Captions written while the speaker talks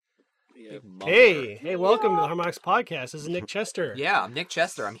Hey, welcome to the Harmonix podcast. This is Nick Chester. Yeah, I'm Nick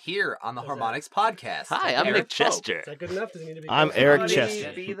Chester. I'm here on the Harmonix podcast. Hi, I'm Nick Chester. Is that good enough? Does it need to be I'm closer? Eric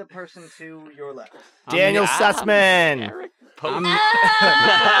Chester. Be the person to your left. Daniel Sussman. Eric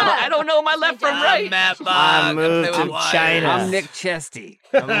I don't know my left from right. Matt Boch. I moved to China. I'm Nick Chesty.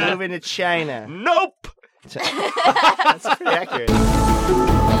 I'm moving to China. Nope. That's pretty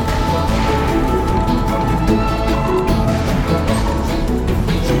accurate.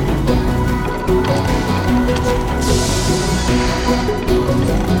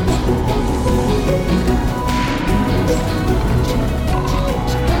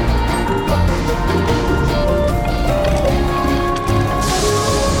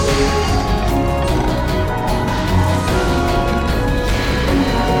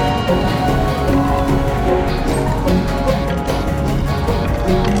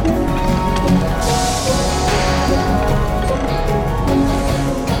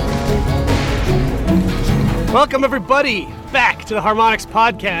 Welcome, everybody, back to the Harmonix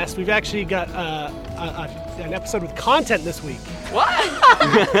podcast. We've actually got an episode with content this week.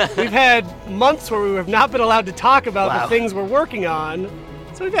 What? We've had months where we have not been allowed to talk about the Wow. things we're working on.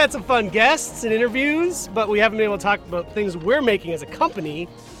 So we've had some fun guests and interviews, but we haven't been able to talk about things we're making as a company.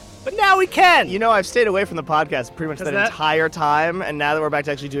 But now we can. You know, I've stayed away from the podcast pretty much that that- entire time, and now that we're back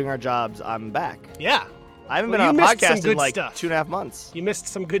to actually doing our jobs, I'm back. Yeah. I haven't Well, been on you a missed some podcast in good like stuff. 2.5 months. You missed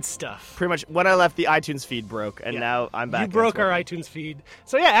some good stuff. Pretty much when I left, the iTunes feed broke, and now I'm back. You and broke it's our working. iTunes feed.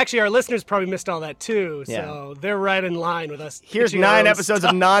 So yeah, actually our listeners probably missed all that too. Yeah. So they're right in line with us. Here's pitching our 9 own episodes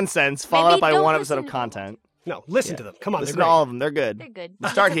stuff. of nonsense, followed up by don't 1 episode of listen to them. content. No, listen to them. Come on, Listen they're to great. all of them. They're good. They're good.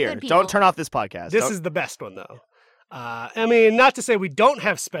 Start They're here. good people. Don't turn off this podcast. This Don't- is the best one though. I mean, not to say we don't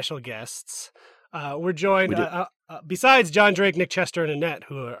have special guests. We're joined, besides John Drake, Nick Chester, and Annette,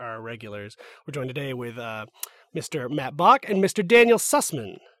 who are our regulars, we're joined today with Mr. Matt Boch and Mr. Daniel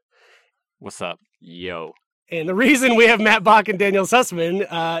Sussman. What's up? Yo. And the reason we have Matt Boch and Daniel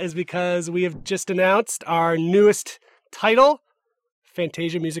Sussman is because we have just announced our newest title,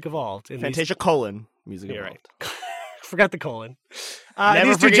 Fantasia Music Evolved. And Fantasia music You're evolved. right. Forgot the colon. Never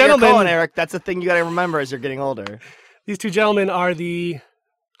These two forget your gentlemen, colon, Eric. That's the thing you got to remember as you're getting older. These two gentlemen are the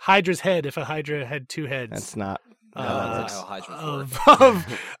Hydra's head. If a Hydra had two heads, That's not. That's how Hydra works.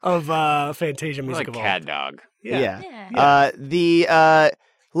 of Fantasia Music Like Evolved. cat dog. Yeah. Yeah.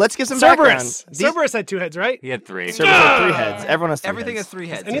 Let's give some background. Cerberus. Cerberus had two heads, right? He had 3. Cerberus had 3 heads. Everyone has 3 Everything heads. has 3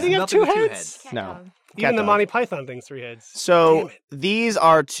 heads. Anything There's have nothing 2 with heads? Cat No. dog. Even Cat the dog. Monty Python thing's 3 heads. So Damn it. these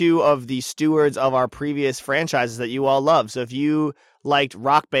are 2 of the stewards of our previous franchises that you all love. So if you liked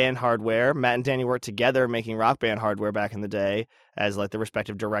Rock Band hardware, Matt and Danny worked together making Rock Band hardware back in the day as like the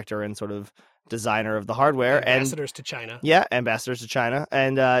respective director and sort of designer of the hardware. Ambassadors to China. Yeah, ambassadors to China.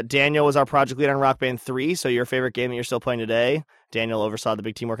 And Daniel was our project lead on Rock Band 3, so your favorite game that you're still playing today. Daniel oversaw the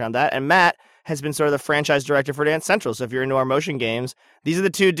big team work on that. And Matt has been sort of the franchise director for Dance Central. So if you're into our motion games, these are the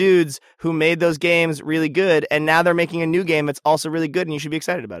 2 dudes who made those games really good, and now they're making a new game that's also really good, and you should be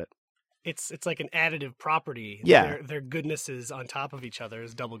excited about it. It's like an additive property. Yeah. Their goodnesses on top of each other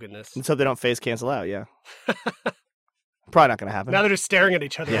is double goodness. And so they don't phase cancel out, yeah. Probably not going to happen. Now they're just staring at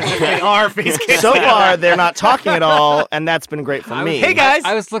each other as if they are face So canceling. far, they're not talking at all, and that's been great for me. Hey guys!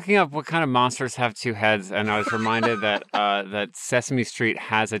 I was looking up what kind of monsters have 2 heads, and I was reminded that that Sesame Street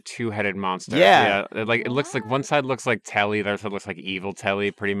has a 2-headed monster. Yeah. It looks like one side looks like Telly, the other side looks like Evil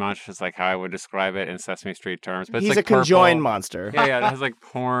Telly, pretty much. Is like how I would describe it in Sesame Street terms. But it's He's like a conjoined purple. monster. Yeah, it has like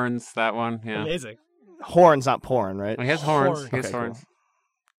horns. That one. Yeah. Amazing. Horns, not porn, right? He has horns. Horns. He has Okay, cool. horns.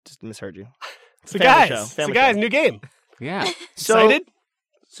 Just misheard you. So Family show. guys, Family show. new game. Yeah. So, Excited?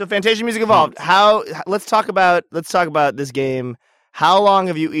 So Fantasia Music Evolved. Let's talk about this game. How long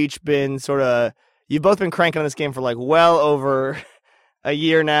have you each been you've both been cranking on this game for like well over a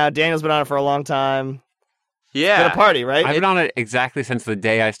year now. Daniel's been on it for a long time. Yeah. It's been a party, right? I've been on it exactly since the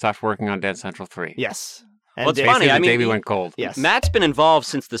day I stopped working on Dance Central 3. Yes. Well, it's Dan- funny. Basically, I the day mean, we went cold. Yes. Matt's been involved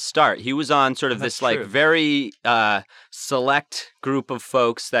since the start. He was on sort of That's this like true. very select group of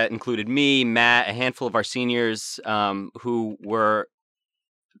folks that included me, Matt, a handful of our seniors who were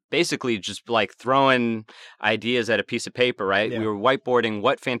basically just like throwing ideas at a piece of paper, right? Yeah. We were whiteboarding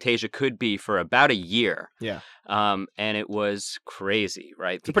what Fantasia could be for about a year. Yeah. And it was crazy,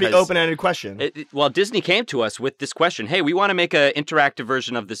 right? It's a pretty open-ended question. Well, Disney came to us with this question. Hey, we want to make an interactive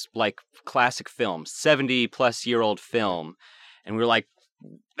version of this like classic film, 70-plus-year-old film. And we were like,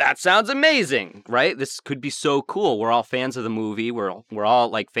 that sounds amazing, right? This could be so cool. We're all fans of the movie. We're all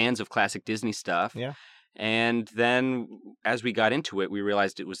like fans of classic Disney stuff. Yeah. And then as we got into it, we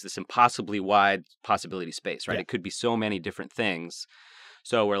realized it was this impossibly wide possibility space, right? Yeah. It could be so many different things.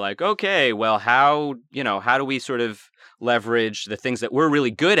 So we're like, okay, well, how do we sort of leverage the things that we're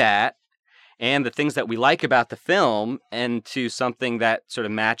really good at and the things that we like about the film into something that sort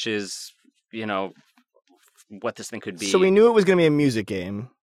of matches, what this thing could be. So we knew it was going to be a music game.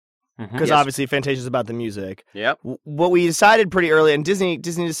 Because Yes. obviously Fantasia is about the music. Yep. What we decided pretty early, and Disney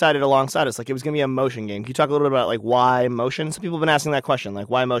decided alongside us, like it was going to be a motion game. Can you talk a little bit about like why motion? Some people have been asking that question, like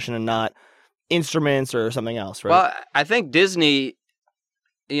why motion and not instruments or something else, right? Well, I think Disney,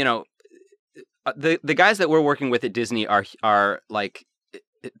 the guys that we're working with at Disney are like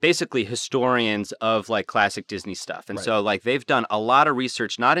basically historians of like classic Disney stuff, and so like they've done a lot of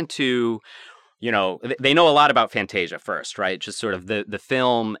research, not into they know a lot about Fantasia first, right? Just sort of the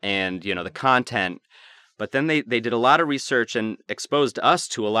film and, the content. But then they did a lot of research and exposed us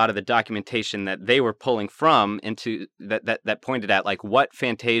to a lot of the documentation that they were pulling from into that pointed at like what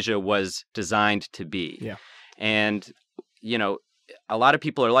Fantasia was designed to be. Yeah. And, a lot of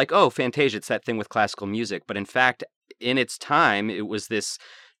people are like, oh, Fantasia, it's that thing with classical music. But in fact, in its time, it was this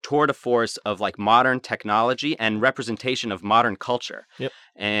tour de force of like modern technology and representation of modern culture. Yep.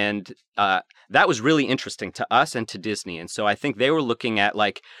 And that was really interesting to us and to Disney. And so I think they were looking at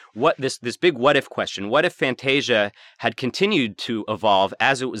like what this big what if question. What if Fantasia had continued to evolve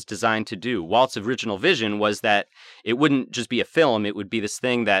as it was designed to do? Walt's original vision was that it wouldn't just be a film. It would be this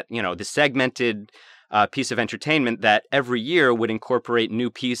thing that, the segmented piece of entertainment that every year would incorporate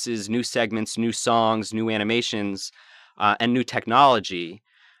new pieces, new segments, new songs, new animations, and new technology.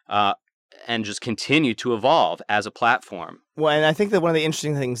 And just continue to evolve as a platform. Well, and I think that one of the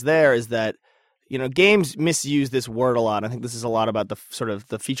interesting things there is that, games misuse this word a lot. I think this is a lot about the sort of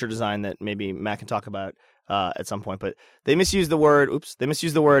the feature design that maybe Matt can talk about at some point. But they misuse the word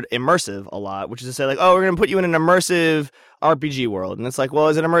immersive a lot, which is to say like, oh, we're going to put you in an immersive RPG world. And it's like, well,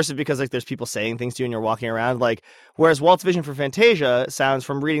 is it immersive because like there's people saying things to you and you're walking around? Like, whereas Walt's vision for Fantasia sounds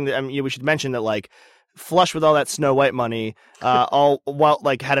from reading we should mention that like, flush with all that Snow White money, Walt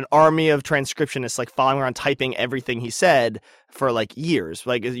like had an army of transcriptionists like following around typing everything he said for like years.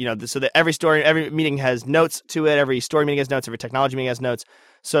 Like so that every meeting has notes to it, every story meeting has notes, every technology meeting has notes.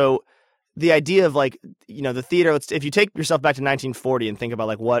 So the idea of like the theater, if you take yourself back to 1940 and think about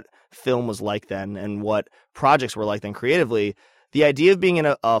like what film was like then and what projects were like then creatively, the idea of being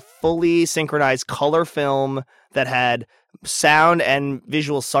in a fully synchronized color film that had sound and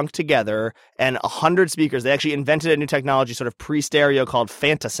visual sunk together and 100 speakers. They actually invented a new technology sort of pre-stereo called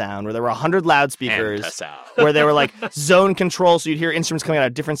Fantasound, where there were 100 loudspeakers where they were like zone control, so you'd hear instruments coming out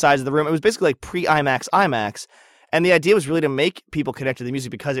of different sides of the room. It was basically like pre-IMAX. And the idea was really to make people connect to the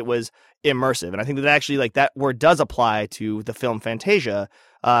music because it was immersive. And I think that actually like that word does apply to the film Fantasia.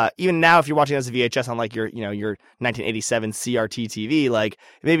 Even now, if you're watching it as a VHS on like your 1987 CRT TV, like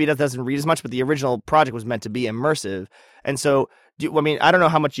maybe that doesn't read as much, but the original project was meant to be immersive. And so, I don't know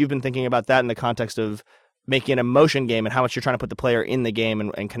how much you've been thinking about that in the context of making a motion game and how much you're trying to put the player in the game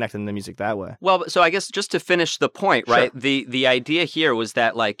and connecting the music that way. Well, so I guess just to finish the point, right? Sure. The idea here was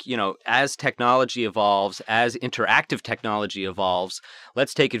that like, as technology evolves, as interactive technology evolves,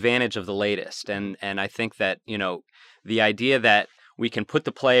 let's take advantage of the latest. And I think that, the idea that we can put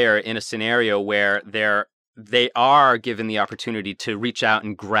the player in a scenario where they are given the opportunity to reach out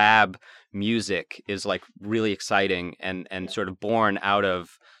and grab music is like really exciting and sort of born out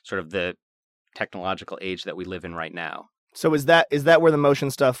of sort of the technological age that we live in right now. So is that where the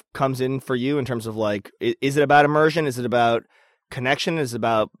motion stuff comes in for you in terms of like, is it about immersion? Is it about connection? Is it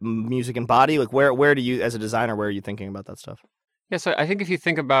about music and body? Like where do you, as a designer, where are you thinking about that stuff? Yeah, so I think if you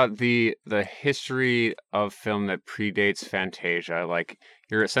think about the history of film that predates Fantasia, like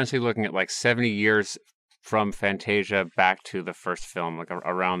you're essentially looking at like 70 years from Fantasia back to the first film, like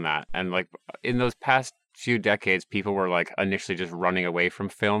around that. And like in those past few decades, people were like initially just running away from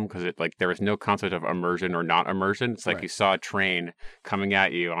film because it like there was no concept of immersion or not immersion. It's like you saw a train coming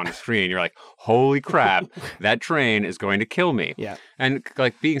at you on a screen. You're like, holy crap, that train is going to kill me. Yeah. And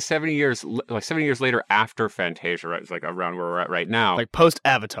like being 70 years later after Fantasia, right? It's like around where we're at right now. Like post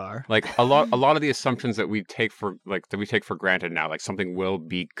Avatar. Like a lot of the assumptions that we take for granted now, like something will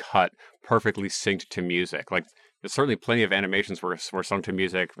be cut perfectly synced to music. Like there's certainly plenty of animations were sung to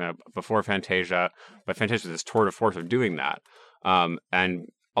music before Fantasia, but Fantasia is this tour de force of doing that. And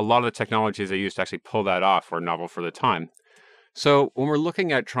a lot of the technologies they used to actually pull that off were novel for the time. So when we're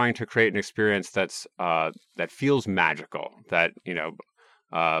looking at trying to create an experience that's that feels magical, that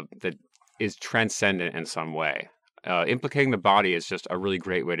that is transcendent in some way, implicating the body is just a really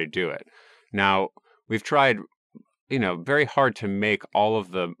great way to do it. Now we've tried very hard to make all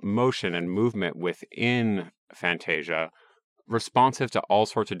of the motion and movement within Fantasia responsive to all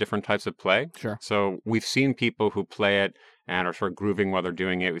sorts of different types of play. Sure. So we've seen people who play it and are sort of grooving while they're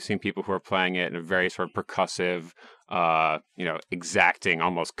doing it. We've seen people who are playing it in a very sort of percussive, exacting,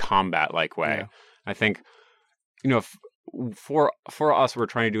 almost combat-like way. Yeah. I think, for us, what we're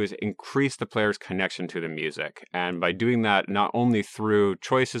trying to do is increase the player's connection to the music. And by doing that, not only through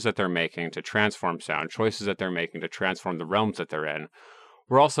choices that they're making to transform sound, choices that they're making to transform the realms that they're in,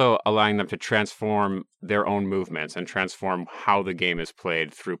 we're also allowing them to transform their own movements and transform how the game is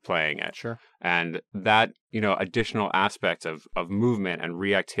played through playing it. Sure. And that, additional aspect of movement and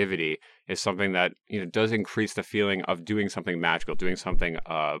reactivity is something that, does increase the feeling of doing something magical, doing something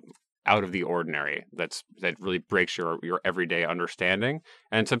out of the ordinary that really breaks your everyday understanding.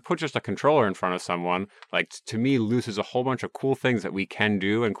 And to put just a controller in front of someone, like, to me, loses a whole bunch of cool things that we can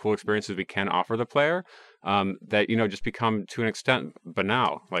do and cool experiences we can offer the player that just become, to an extent,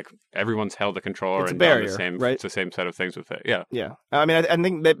 banal. Like, everyone's held a controller it's and a barrier, done the same, right? It's the same set of things with it. Yeah. I mean, I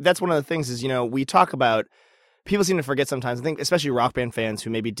think that's one of the things is, we talk about, people seem to forget sometimes. I think especially Rock Band fans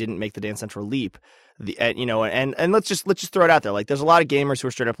who maybe didn't make the Dance Central leap, and let's just throw it out there. Like, there's a lot of gamers who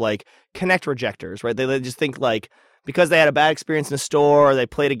are straight up like Kinect rejectors, right? They just think like, because they had a bad experience in a store, or they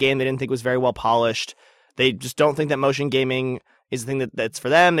played a game they didn't think was very well polished, they just don't think that motion gaming is the thing that's for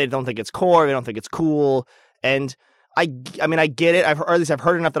them. They don't think it's core. They don't think it's cool. And I mean, I get it. Or at least I've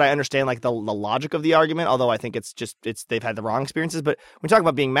heard enough that I understand like the logic of the argument. Although I think it's they've had the wrong experiences. But when we talk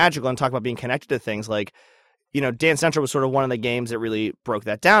about being magical and talk about being connected to things, like, Dance Central was sort of one of the games that really broke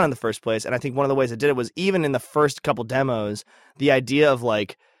that down in the first place. And I think one of the ways it did it was, even in the first couple demos, the idea of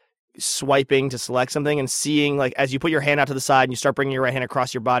like swiping to select something and seeing, like, as you put your hand out to the side and you start bringing your right hand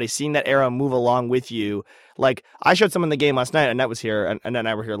across your body, seeing that arrow move along with you. Like, I showed someone the game last night, Annette was here, and Annette and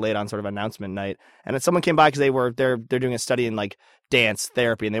I were here late on sort of announcement night, and then someone came by because they're doing a study in like dance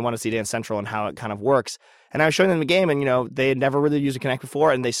therapy, and they want to see Dance Central and how it kind of works. And I was showing them the game, and they had never really used a Kinect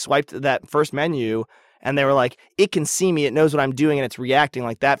before, and they swiped that first menu, and they were like, it can see me, it knows what I'm doing, and it's reacting.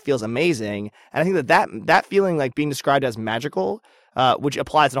 Like, that feels amazing. And I think that feeling, like, being described as magical, which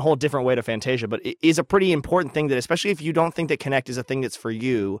applies in a whole different way to Fantasia, but it is a pretty important thing that, especially if you don't think that Kinect is a thing that's for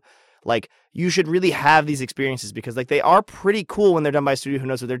you, like, you should really have these experiences, because like, they are pretty cool when they're done by a studio who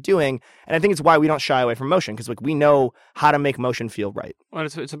knows what they're doing. And I think it's why we don't shy away from motion, because like, we know how to make motion feel right. Well,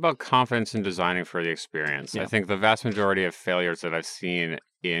 it's about confidence in designing for the experience. Yeah. I think the vast majority of failures that I've seen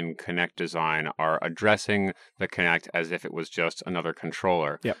in Kinect design are addressing the Kinect as if it was just another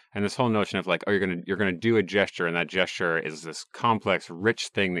controller. Yep. And this whole notion of like, oh, you're gonna do a gesture, and that gesture is this complex, rich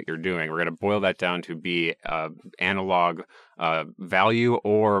thing that you're doing. We're gonna boil that down to be analog value,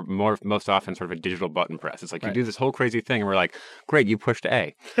 or most often sort of a digital button press. It's like, you do this whole crazy thing, and we're like, great, you pushed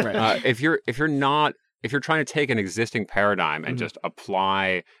A. Right. If you're trying to take an existing paradigm and just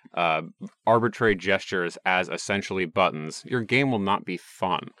apply arbitrary gestures as essentially buttons, your game will not be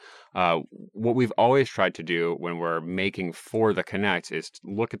fun. What we've always tried to do when we're making for the Kinect is to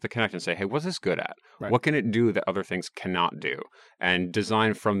look at the Kinect and say, hey, what's this good at? Right. What can it do that other things cannot do? And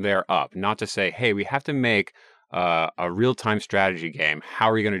design from there up, not to say, hey, we have to make a real-time strategy game. How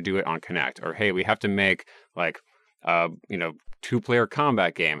are you going to do it on Kinect? Or, hey, we have to make like, two-player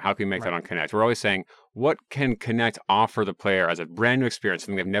combat game. How can we make that on Kinect? We're always saying, what can Kinect offer the player as a brand new experience,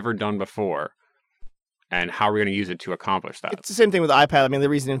 something they've never done before? And how are we going to use it to accomplish that? It's the same thing with iPad. I mean, the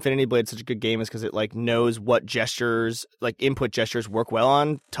reason Infinity Blade's such a good game is because it like knows what gestures, like input gestures, work well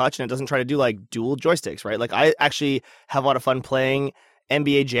on touch, and it doesn't try to do like dual joysticks, right? Like, I actually have a lot of fun playing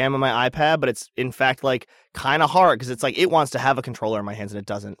NBA Jam on my iPad, but it's in fact like kind of hard because it's like it wants to have a controller in my hands and it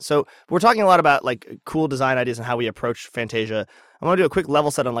doesn't. So we're talking a lot about like cool design ideas and how we approach Fantasia. I want to do a quick level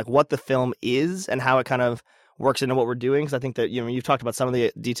set on like what the film is and how it kind of works into what we're doing, because I think that you've talked about some of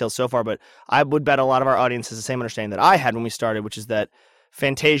the details so far, but I would bet a lot of our audience has the same understanding that I had when we started, which is that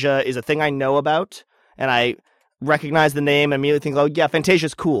Fantasia is a thing I know about, and I recognize the name and immediately think, oh yeah,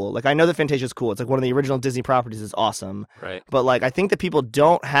 Fantasia's cool. Like, I know that Fantasia's cool. It's like one of the original Disney properties. Is awesome. Right. But like, I think that people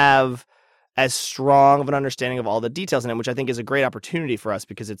don't have as strong of an understanding of all the details in it, which I think is a great opportunity for us,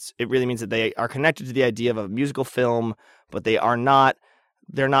 because it really means that they are connected to the idea of a musical film, but they're not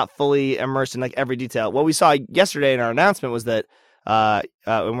fully immersed in like every detail. What we saw yesterday in our announcement was that, and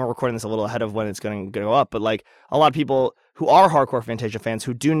we're recording this a little ahead of when it's going to go up, but like a lot of people who are hardcore Fantasia fans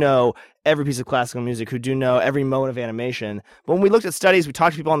who do know every piece of classical music, who do know every mode of animation. But when we looked at studies, we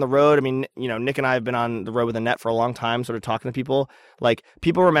talked to people on the road. I mean, Nick and I have been on the road with Annette for a long time, sort of talking to people. Like,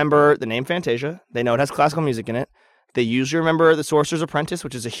 people remember the name Fantasia. They know it has classical music in it. They usually remember The Sorcerer's Apprentice,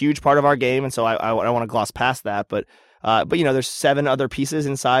 which is a huge part of our game, and so I don't want to gloss past that. But there's 7 other pieces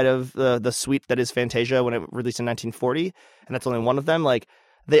inside of the suite that is Fantasia when it released in 1940, and that's only one of them. Like,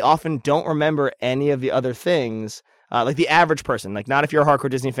 they often don't remember any of the other things. Like the average person, like not if you're a hardcore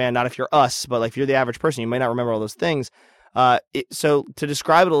Disney fan, not if you're us, but like if you're the average person, you might not remember all those things. So to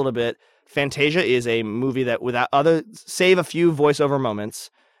describe it a little bit, Fantasia is a movie that, without save a few voiceover moments,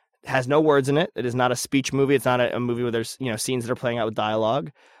 has no words in it. It is not a speech movie. It's not a movie where there's scenes that are playing out with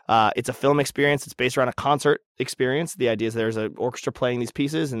dialogue. It's a film experience. It's based around a concert experience. The idea is there's an orchestra playing these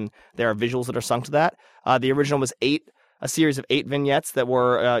pieces, and there are visuals that are sung to that. The original was a series of 8 vignettes that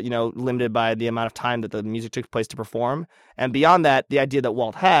were, limited by the amount of time that the music took place to perform. And beyond that, the idea that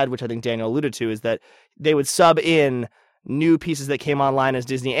Walt had, which I think Daniel alluded to, is that they would sub in new pieces that came online as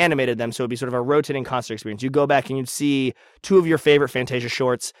Disney animated them. So it'd be sort of a rotating concert experience. You'd go back and you'd see 2 of your favorite Fantasia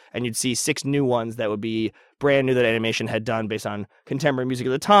shorts, and you'd see 6 new ones that would be brand new that animation had done based on contemporary music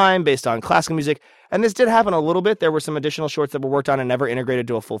at the time, based on classical music. And this did happen a little bit. There were some additional shorts that were worked on and never integrated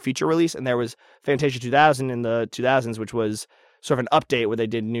to a full feature release. And there was Fantasia 2000 in the 2000s, which was sort of an update where they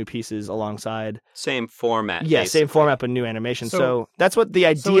did new pieces alongside. Same format. Yeah, basically. same format, but new animation. So that's what the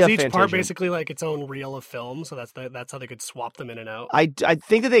idea so is of each Fantasia. part basically like its own reel of film? So that's how they could swap them in and out? I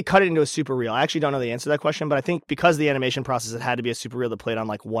think that they cut it into a super reel. I actually don't know the answer to that question, but I think because of the animation process, it had to be a super reel that played on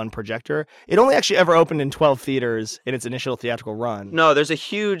like one projector. It only actually ever opened in 12 theaters in its initial theatrical run. No, there's a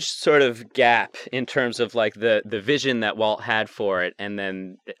huge sort of gap in terms of like the vision that Walt had for it, and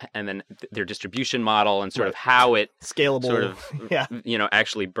then their distribution model and sort of how it scalable sort of yeah.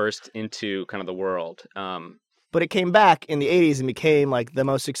 Actually burst into kind of the world. But it came back in the 80s and became like the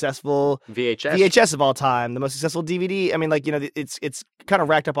most successful VHS of all time, the most successful DVD. I mean, like, it's kind of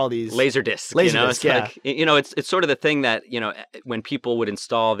racked up all these Laserdisc. Laserdisc, yeah. Like, it's sort of the thing that, when people would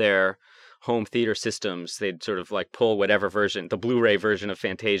install their home theater systems, they'd sort of like pull whatever version, the Blu-ray version of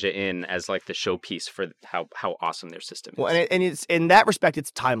Fantasia in as like the showpiece for how awesome their system is. Well, and it's in that respect,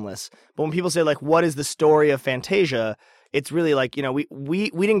 it's timeless. But when people say like, what is the story of Fantasia? It's really like, we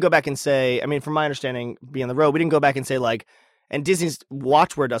didn't go back and say, I mean, from my understanding, being on the road, we didn't go back and say like, and Disney's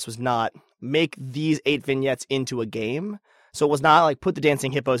watchword to us was not make these 8 vignettes into a game. So it was not like put the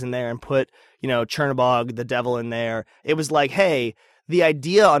dancing hippos in there and put, Chernabog, the devil in there. It was like, hey, the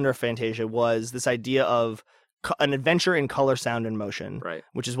idea under Fantasia was this idea of an adventure in color, sound, and motion, right?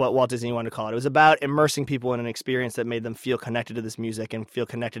 Which is what Walt Disney wanted to call it. It was about immersing people in an experience that made them feel connected to this music and feel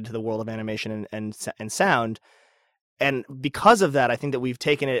connected to the world of animation and sound. And because of that, I think that we've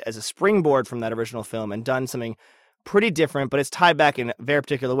taken it as a springboard from that original film and done something pretty different, but it's tied back in very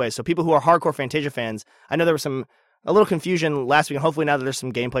particular ways. So people who are hardcore Fantasia fans, I know there was a little confusion last week, and hopefully now that there's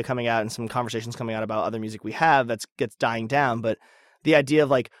some gameplay coming out and some conversations coming out about other music we have that gets dying down. But the idea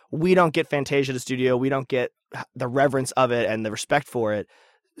of like, we don't get Fantasia to studio, we don't get the reverence of it and the respect for it.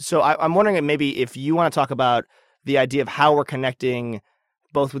 So I'm wondering maybe if you want to talk about the idea of how we're connecting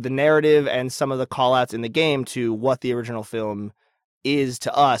both with the narrative and some of the call-outs in the game to what the original film is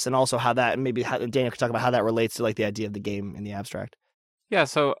to us, and also how that, maybe Daniel could talk about how that relates to like the idea of the game in the abstract. Yeah,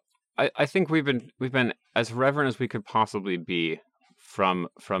 so I think we've been as reverent as we could possibly be from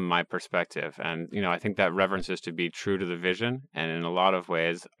my perspective, and I think that reverence is to be true to the vision, and in a lot of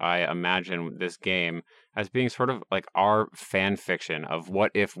ways I imagine this game as being sort of like our fan fiction of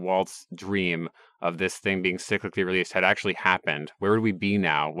what if Walt's dream of this thing being cyclically released had actually happened. Where would we be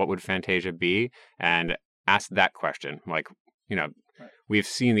now? What would Fantasia be? And ask that question. Like, we've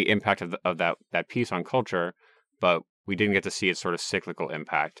seen the impact of that piece on culture, but we didn't get to see its sort of cyclical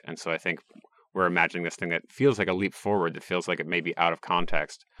impact. And so I think we're imagining this thing that feels like a leap forward, that feels like it may be out of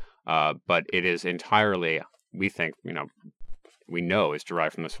context, but it is entirely, we think, we know is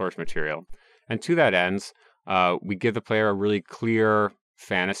derived from the source material. And to that ends, we give the player a really clear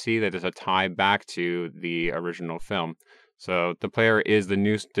fantasy that is a tie back to the original film. So the player is the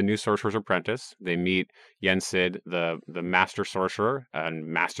new sorcerer's apprentice. They meet Yensid, the master sorcerer and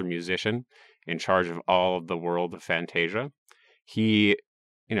master musician in charge of all of the world of Fantasia. He,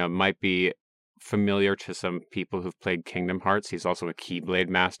 might be familiar to some people who've played Kingdom Hearts. He's also a Keyblade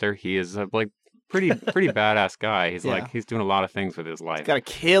master. He is a pretty badass guy. He's he's doing a lot of things with his life. He's got a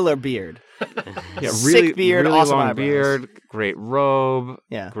killer beard. Yeah, sick beard, really awesome long eyebrows. beard, great robe,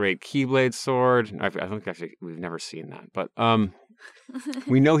 Yeah. great Keyblade sword. I think actually we've never seen that, but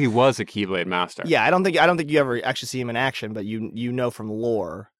we know he was a Keyblade master. Yeah, I don't think you ever actually see him in action, but you know from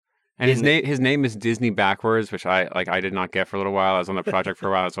lore. And his name is Disney backwards, which I did not get for a little while. I was on the project for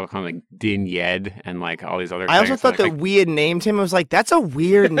a while. It's all kind of like Din Yed and like all these other things. I also thought that we had named him. I was like, that's a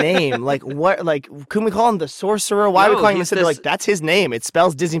weird name. Like, what? Like, couldn't we call him the Sorcerer? Why are we calling him this? They're like, that's his name. It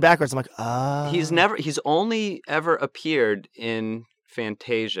spells Disney backwards. I'm like, ah. He's only ever appeared in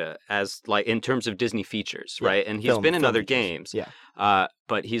Fantasia as like in terms of Disney features, right? And he's been in other games. Yeah.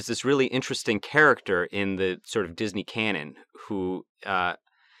 But he's this really interesting character in the sort of Disney canon who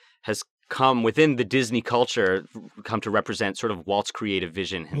has come within the Disney culture, come to represent sort of Walt's creative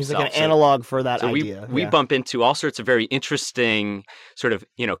vision himself. He's like an analog for that idea. We bump into all sorts of very interesting sort of,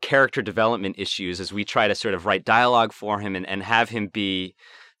 character development issues as we try to sort of write dialogue for him and have him be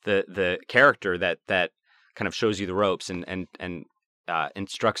the character that kind of shows you the ropes and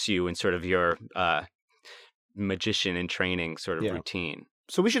instructs you in sort of your magician in training sort of routine.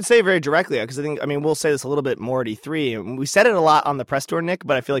 So we should say very directly, because we'll say this a little bit more at E3. We said it a lot on the press tour, Nick,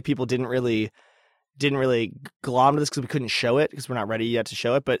 but I feel like people didn't really glom to this because we couldn't show it because we're not ready yet to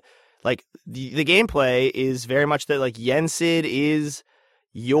show it. But like the gameplay is very much that like Yensid is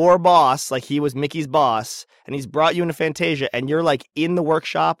your boss, like he was Mickey's boss, and he's brought you into Fantasia, and you're like in the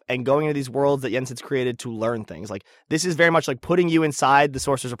workshop and going into these worlds that Yensid's created to learn things. Like this is very much like putting you inside the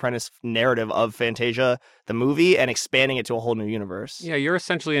Sorcerer's Apprentice narrative of Fantasia, the movie, and expanding it to a whole new universe. Yeah, you're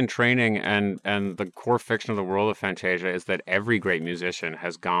essentially in training, and the core fiction of the world of Fantasia is that every great musician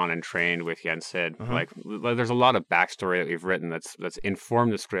has gone and trained with Yensid. Mm-hmm. Like there's a lot of backstory that we've written that's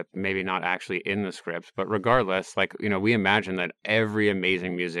informed the script, maybe not actually in the script, but regardless, like we imagine that every amazing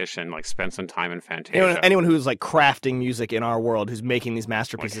musician like spent some time in Fantasia. Anyone who's like crafting music in our world, who's making these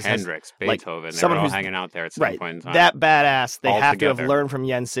masterpieces, like Hendrix, Beethoven, like, they're all hanging out there at some point in time. That badass, they have to have together. learned from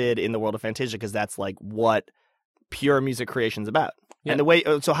Yensid in the world of Fantasia, because that's like what pure music creation's about. Yeah. And the way,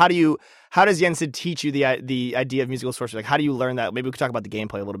 so how does Yensid teach you the idea of musical sorcery? Like, how do you learn that? Maybe we could talk about the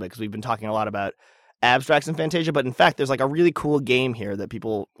gameplay a little bit, because we've been talking a lot about abstracts in Fantasia, but in fact, there's like a really cool game here that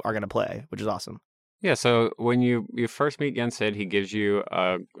people are going to play, which is awesome. Yeah, so when you first meet Yensid, he gives you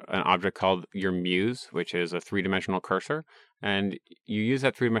an object called your muse, which is a three-dimensional cursor, and you use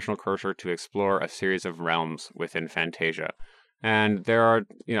that three-dimensional cursor to explore a series of realms within Fantasia. And there are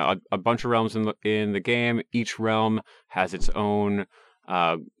a bunch of realms in the game. Each realm has its own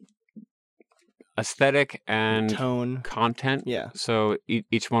aesthetic and tone, content. Yeah. So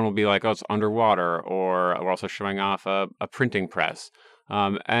each one will be like, oh, it's underwater, or we're also showing off a printing press,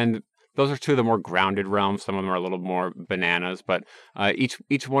 and those are two of the more grounded realms. Some of them are a little more bananas, but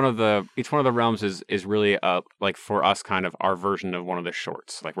each one of the realms is really like for us kind of our version of one of the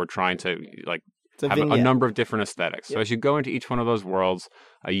shorts. Like we're trying to like have a number of different aesthetics. Yep. So as you go into each one of those worlds,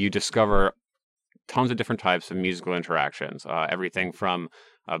 you discover tons of different types of musical interactions. Everything from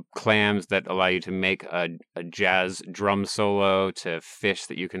clams that allow you to make a jazz drum solo to fish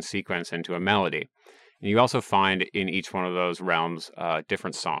that you can sequence into a melody. And you also find in each one of those realms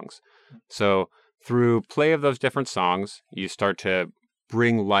different songs. So through play of those different songs, you start to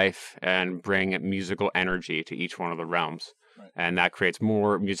bring life and bring musical energy to each one of the realms. Right. And that creates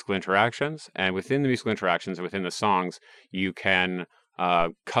more musical interactions. And within the musical interactions and within the songs, you can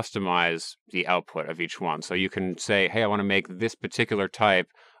customize the output of each one. So you can say, hey, I want to make this particular type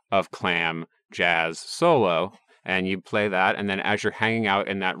of clam jazz solo. And you play that, and then as you're hanging out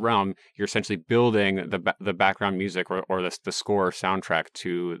in that realm, you're essentially building the background music or the score or soundtrack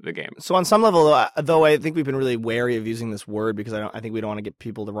to the game. So on some level, though, I think we've been really wary of using this word because I think we don't want to get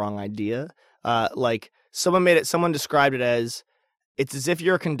people the wrong idea. Like someone described it as, it's as if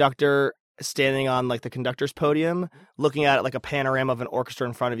you're a conductor standing on like the conductor's podium, looking at it like a panorama of an orchestra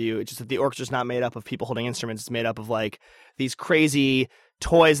in front of you. It's just that the orchestra's not made up of people holding instruments. It's made up of like these crazy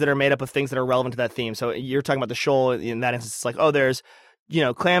toys that are made up of things that are relevant to that theme. So you're talking about the shoal in that instance. It's like, oh, there's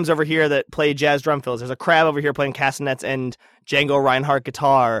clams over here that play jazz drum fills. There's a crab over here playing castanets and Django Reinhardt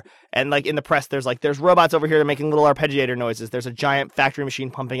guitar. And like in the press, there's robots over here that are making little arpeggiator noises. There's a giant factory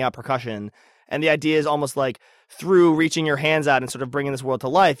machine pumping out percussion. And the idea is almost like through reaching your hands out and sort of bringing this world to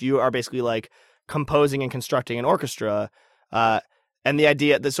life, you are basically like composing and constructing an orchestra. And the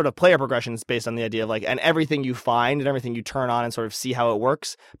idea, the sort of player progression is based on the idea of like, and everything you find and everything you turn on and sort of see how it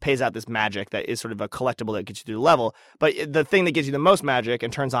works pays out this magic that is sort of a collectible that gets you through the level. But the thing that gives you the most magic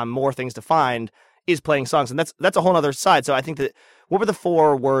and turns on more things to find is playing songs. And that's a whole other side. So I think that, what were the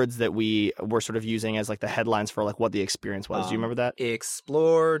 4 words that we were sort of using as like the headlines for like what the experience was? Do you remember that?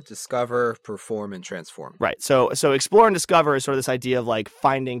 Explore, discover, perform, and transform. Right. So explore and discover is sort of this idea of like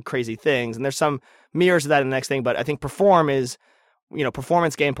finding crazy things. And there's some mirrors to that in the next thing. But I think perform is,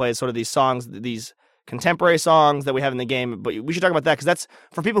 performance gameplay is sort of these songs, these contemporary songs that we have in the game. But we should talk about that because that's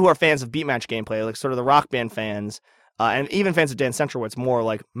for people who are fans of beat match gameplay, like sort of the Rock Band fans, and even fans of Dance Central, where it's more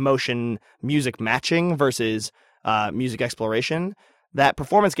like motion music matching versus music exploration. That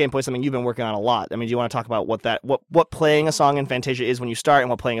performance gameplay is something you've been working on a lot. I mean, do you want to talk about what playing a song in Fantasia is when you start and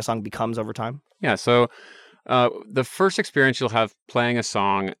what playing a song becomes over time? Yeah, so the first experience you'll have playing a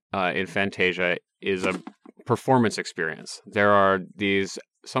song in Fantasia is a performance experience. There are these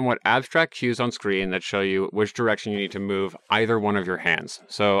somewhat abstract cues on screen that show you which direction you need to move either one of your hands.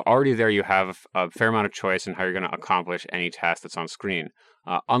 So already there you have a fair amount of choice in how you're going to accomplish any task that's on screen.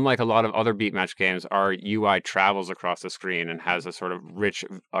 Unlike a lot of other beat match games, our UI travels across the screen and has a sort of rich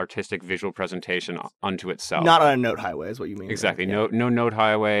artistic visual presentation unto itself. Not on a note highway is what you mean. Exactly. Right? No note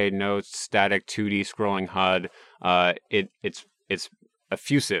highway, no static 2D scrolling HUD. It's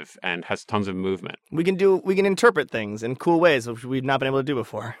effusive and has tons of movement. We can interpret things in cool ways which we've not been able to do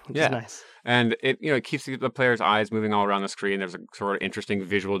before, which is nice. And it keeps the player's eyes moving all around the screen. There's a sort of interesting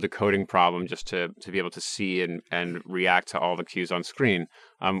visual decoding problem just to be able to see and react to all the cues on screen,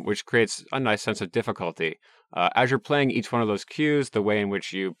 which creates a nice sense of difficulty. As you're playing each one of those cues, the way in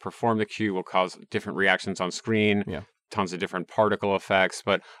which you perform the cue will cause different reactions on screen. Yeah. Tons of different particle effects,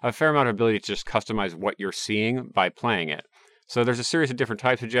 but a fair amount of ability to just customize what you're seeing by playing it. So there's a series of different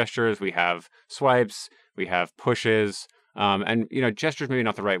types of gestures. We have swipes, we have pushes, and gestures maybe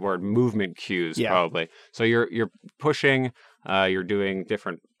not the right word, movement cues probably. So you're pushing, you're doing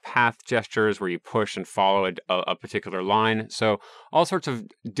different path gestures where you push and follow a particular line. So all sorts of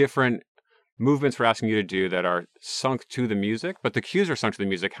different movements we're asking you to do that are sunk to the music, but the cues are sunk to the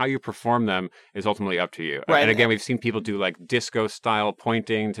music. How you perform them is ultimately up to you. Right. And again, we've seen people do like disco style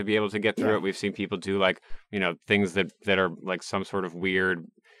pointing to be able to get through it. We've seen people do like, things that are like some sort of weird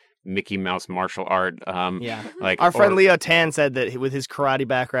Mickey Mouse martial art. Like our friend Leo Tan said that with his karate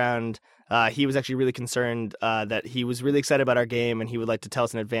background, he was actually really concerned that he was really excited about our game, and he would like to tell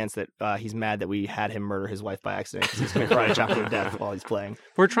us in advance that he's mad that we had him murder his wife by accident because he's going to karate chop her to death while he's playing.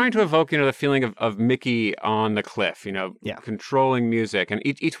 We're trying to evoke, the feeling of Mickey on the cliff, controlling music, and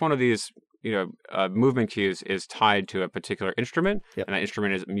each one of these movement cues is tied to a particular instrument, and that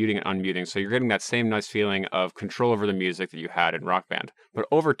instrument is muting and unmuting. So you're getting that same nice feeling of control over the music that you had in Rock Band. But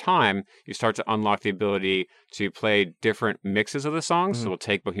over time, you start to unlock the ability to play different mixes of the songs. So we'll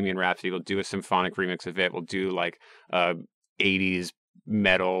take Bohemian Rhapsody, we'll do a symphonic remix of it, we'll do like 80s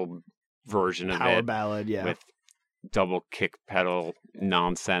metal version of Power it. ballad, with double kick pedal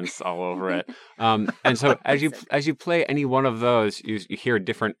nonsense all over it. And so as you play any one of those, you hear a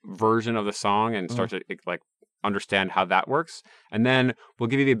different version of the song and start to like understand how that works. And then we'll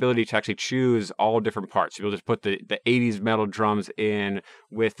give you the ability to actually choose all different parts. You'll just put the 80s metal drums in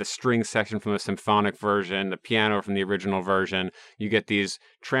with the string section from the symphonic version, the piano from the original version. You get these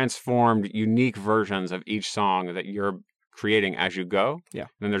transformed, unique versions of each song that you're creating as you go. Yeah. And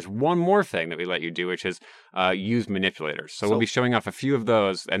then there's one more thing that we let you do, which is use manipulators. So we'll be showing off a few of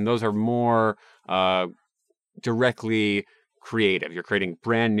those, and those are more directly creative. You're creating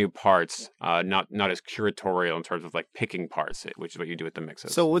brand new parts, not as curatorial in terms of like picking parts, which is what you do with the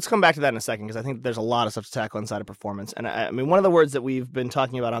mixes. So let's come back to that in a second, because I think there's a lot of stuff to tackle inside of performance. And I mean, one of the words that we've been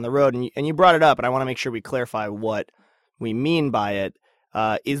talking about on the road, and you brought it up, and I want to make sure we clarify what we mean by it,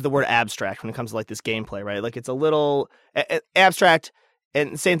 is the word abstract when it comes to like this gameplay, right? Like it's a little abstract,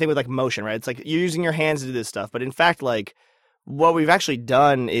 and same thing with like motion, right? It's like you're using your hands to do this stuff, but in fact, like what we've actually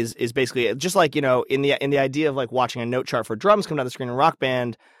done is basically just like, in the idea of like watching a note chart for drums come down the screen in Rock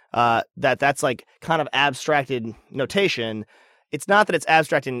Band, that's like kind of abstracted notation. It's not that it's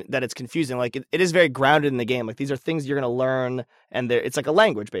abstract and that it's confusing. Like it is very grounded in the game. Like these are things you're going to learn, and it's like a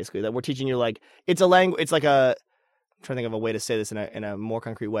language basically that we're teaching you. Like it's a language. It's like I'm trying to think of a way to say this in a more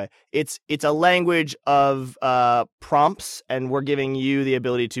concrete way. It's a language of prompts, and we're giving you the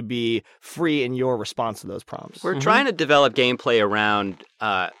ability to be free in your response to those prompts. We're trying to develop gameplay around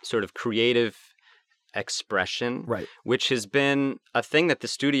sort of creative expression, right? Which has been a thing that the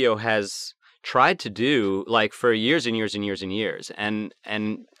studio has tried to do like for years and years and years and years. And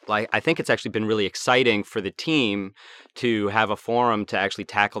like I think it's actually been really exciting for the team to have a forum to actually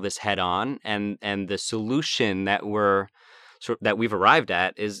tackle this head on, and the solution that we've arrived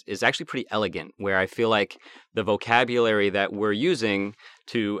at is actually pretty elegant, where I feel like the vocabulary that we're using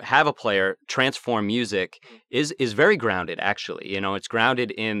to have a player transform music is very grounded, actually. It's grounded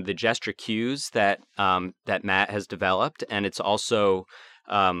in the gesture cues that Matt has developed, and it's also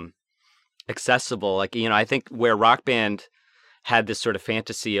accessible. Like, I think where Rock Band had this sort of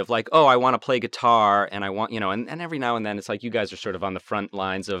fantasy of like, oh, I want to play guitar, and I want, and every now and then it's like you guys are sort of on the front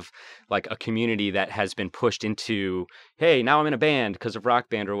lines of like a community that has been pushed into, hey, now I'm in a band because of Rock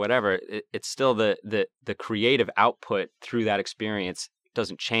Band or whatever. It's still the creative output through that experience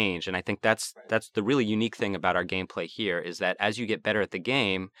doesn't change. And I think that's the really unique thing about our gameplay here, is that as you get better at the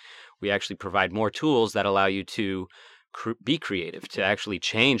game, we actually provide more tools that allow you to be creative, to actually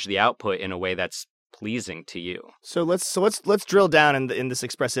change the output in a way that's pleasing to you. So let's drill down in this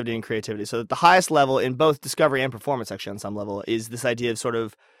expressivity and creativity. So at the highest level in both discovery and performance, actually on some level, is this idea of sort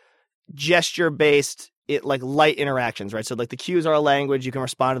of gesture-based like light interactions, right? So like the cues are a language, you can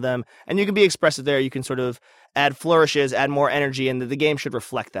respond to them, and you can be expressive there. You can sort of add flourishes, add more energy, and the game should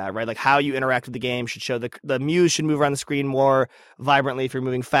reflect that, right? Like how you interact with the game should show the muse should move around the screen more vibrantly if you're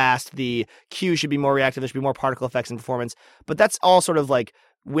moving fast. The cue should be more reactive. There should be more particle effects in performance. But that's all sort of like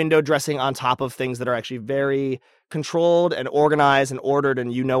window dressing on top of things that are actually very controlled and organized and ordered,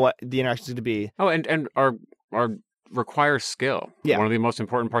 and you know what the interaction is going to be. Oh, and are requires skill. Yeah. One of the most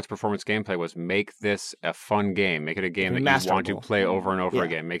important parts of performance gameplay was make this a fun game. Make it a game that you want to Masterable. play over and over Yeah.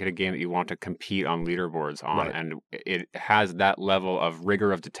 again. Make it a game that you want to compete on leaderboards on. Right. And it has that level of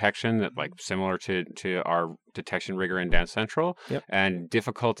rigor of detection that, like, similar to our detection rigor in Dance Central, Yep. and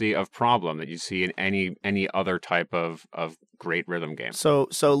difficulty of problem that you see in any other type of great rhythm game. So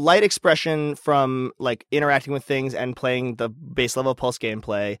light expression from like interacting with things and playing the base level pulse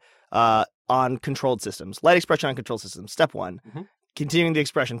gameplay on controlled systems. Light expression on controlled systems. Step 1, continuing the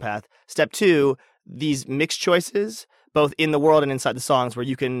expression path. Step 2, these mixed choices, both in the world and inside the songs, where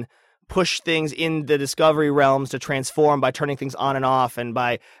you can push things in the discovery realms to transform by turning things on and off and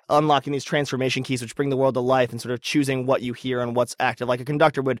by unlocking these transformation keys, which bring the world to life, and sort of choosing what you hear and what's active. Like a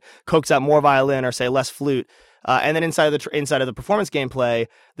conductor would coax out more violin or say less flute. And then inside of the performance gameplay,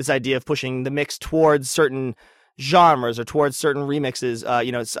 this idea of pushing the mix towards certain genres or towards certain remixes.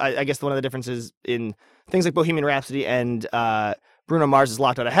 I guess one of the differences in things like Bohemian Rhapsody and Bruno Mars's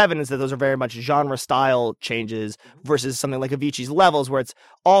Locked Out of Heaven is that those are very much genre style changes versus something like Avicii's Levels, where it's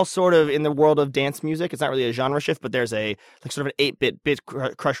all sort of in the world of dance music. It's not really a genre shift, but there's a like sort of an 8-bit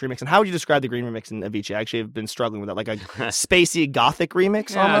crush remix. And how would you describe the green remix in Avicii? I actually have been struggling with that, like a spacey gothic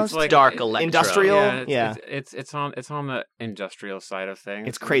remix almost. It's like Dark electro. Industrial. Yeah, it's on the industrial side of things.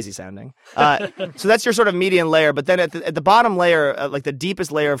 It's crazy sounding. So that's your sort of median layer. But then at the bottom layer, like the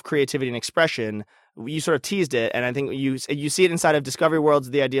deepest layer of creativity and expression, you sort of teased it, and I think you see it inside of Discovery Worlds,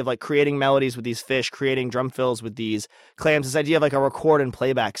 the idea of like creating melodies with these fish, creating drum fills with these clams, this idea of like a record and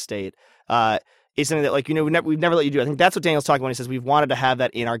playback state is something that, like, we've never let you do. I think that's what Daniel's talking about when he says we've wanted to have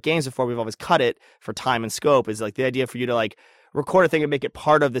that in our games before. We've always cut it for time and scope, is like the idea for you to like record a thing and make it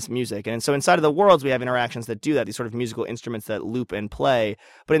part of this music. And so inside of the worlds, we have interactions that do that, these sort of musical instruments that loop and play.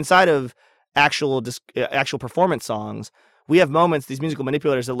 But inside of actual performance songs, we have moments, these musical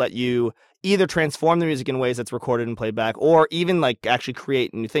manipulators that let you either transform the music in ways that's recorded and played back, or even like actually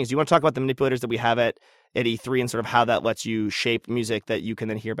create new things. Do you want to talk about the manipulators that we have at E3 and sort of how that lets you shape music that you can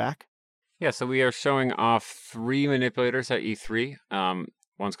then hear back? Yeah, so we are showing off 3 manipulators at E3.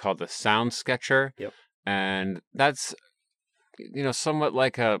 One's called the Sound Sketcher. Yep. And that's somewhat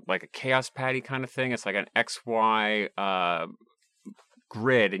like a chaos patty kind of thing. It's like an XY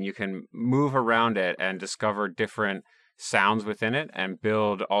grid, and you can move around it and discover different sounds within it and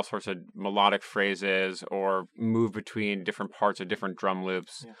build all sorts of melodic phrases or move between different parts of different drum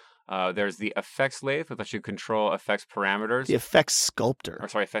loops. Yeah. There's the effects lathe, which lets you control effects parameters. The effects sculptor.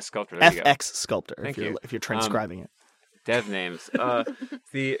 Effects sculptor. There you go. FX sculptor. Thank if you're transcribing it. Dev names.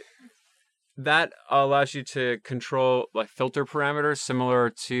 That allows you to control like filter parameters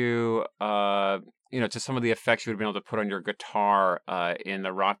similar to to some of the effects you would be able to put on your guitar in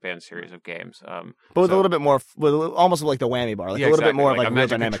the Rock Band series of games. But with a little bit more, almost like the whammy bar, like a little bit more like real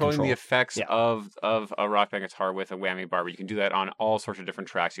dynamic controlling control. the effects of a Rock Band guitar with a whammy bar. But you can do that on all sorts of different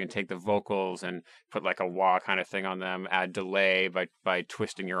tracks. You can take the vocals and put like a wah kind of thing on them, add delay by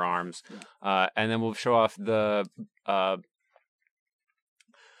twisting your arms, and then we'll show off the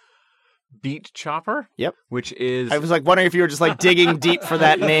Beat Chopper. Yep. Which is... I was like wondering if you were just like digging deep for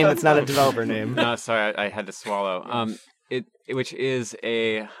that name that's not a developer name. No, sorry, I had to swallow. Which is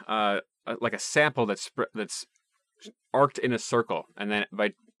a like a sample that's arced in a circle, and then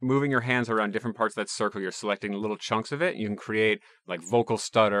by moving your hands around different parts of that circle, you're selecting little chunks of it. You can create like vocal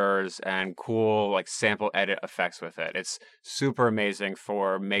stutters and cool like sample edit effects with it. It's super amazing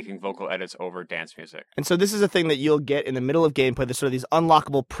for making vocal edits over dance music. And so this is a thing that you'll get in the middle of gameplay. There's sort of these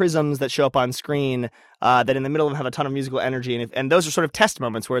unlockable prisms that show up on screen that in the middle of them have a ton of musical energy. And those are sort of test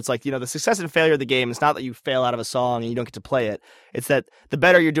moments where it's like, the success and failure of the game, it's not that you fail out of a song and you don't get to play it. It's that the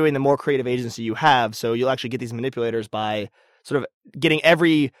better you're doing, the more creative agency you have. So you'll actually get these manipulators by sort of getting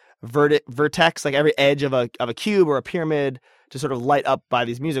every vertex, like every edge of a cube or a pyramid, to sort of light up by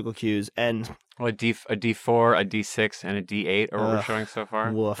these musical cues. And well, a D4, a D6, and a D8 are what we're showing so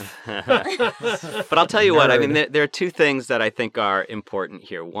far. Woof. But I'll tell you what, I mean, there are 2 things that I think are important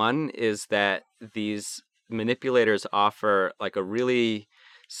here. One is that these manipulators offer like a really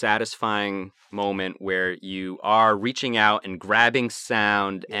satisfying moment where you are reaching out and grabbing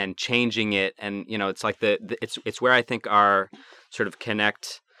sound and changing it, and it's like it's where I think our sort of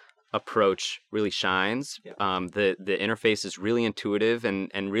Kinect approach really shines. The interface is really intuitive,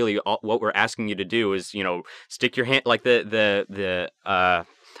 and really what we're asking you to do is, stick your hand, like the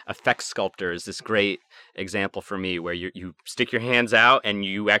effect sculptor is this great example for me, where you stick your hands out and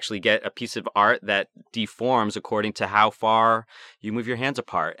you actually get a piece of art that deforms according to how far you move your hands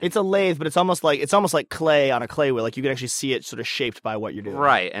apart. It's a lathe, but it's almost like clay on a clay wheel. Like you can actually see it sort of shaped by what you're doing.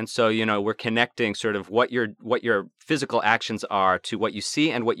 Right. And so, we're connecting sort of what your physical actions are to what you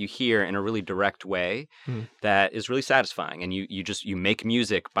see and what you hear in a really direct way that is really satisfying. And you make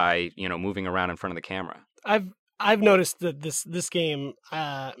music by, moving around in front of the camera. I've noticed that this game,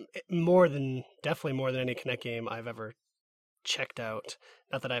 definitely more than any Kinect game I've ever checked out,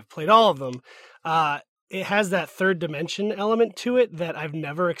 not that I've played all of them, it has that third dimension element to it that I've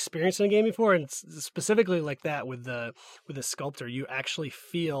never experienced in a game before, and specifically like that with the sculptor, you actually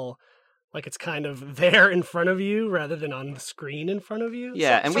feel like it's kind of there in front of you rather than on the screen in front of you.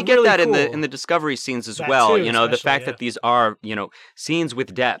 Yeah, so, and we so get really that cool. in the discovery scenes as That well. too, The fact especially, that these are, scenes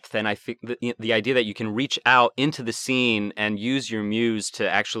with depth, and I think the idea that you can reach out into the scene and use your muse to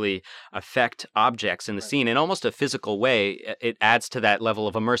actually affect objects in the scene in almost a physical way, it adds to that level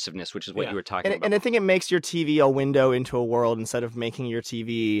of immersiveness, which is what you were talking about. And I think it makes your TV a window into a world instead of making your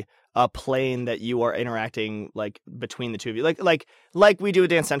TV a plane that you are interacting like between the two of you, like we do with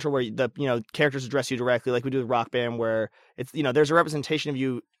Dance Central, where the characters address you directly, like we do with Rock Band, where it's there's a representation of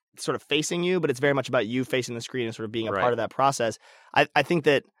you sort of facing you, but it's very much about you facing the screen and sort of being a part of that process. I think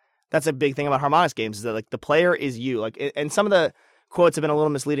that's a big thing about Harmonix games, is that like the player is you, and some of the quotes have been a little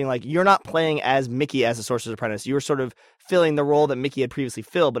misleading. Like, you're not playing as Mickey as a Sorcerer's Apprentice. You were sort of filling the role that Mickey had previously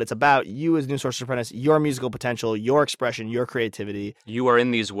filled, but it's about you as new Sorcerer's Apprentice, your musical potential, your expression, your creativity. You are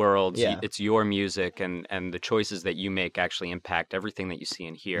in these worlds. Yeah. It's your music, and the choices that you make actually impact everything that you see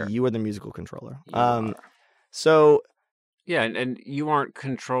and hear. You are the musical controller. You are. So... Yeah, and you aren't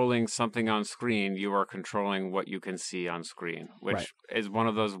controlling something on screen. You are controlling what you can see on screen, which is one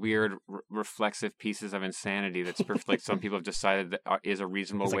of those weird reflexive pieces of insanity that's like some people have decided that is a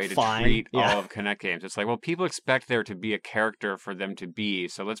reasonable way to treat all of Kinect games. It's like, well, people expect there to be a character for them to be,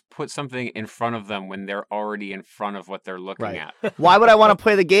 so let's put something in front of them when they're already in front of what they're looking at. Why would I want to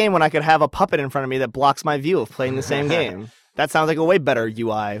play the game when I could have a puppet in front of me that blocks my view of playing the same game? That sounds like a way better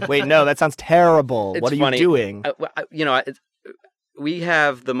UI. Wait, no, that sounds terrible. What are you doing? We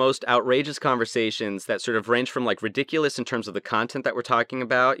have the most outrageous conversations that sort of range from like ridiculous in terms of the content that we're talking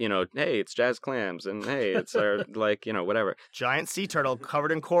about. Hey, it's jazz clams, and hey, it's our whatever. Giant sea turtle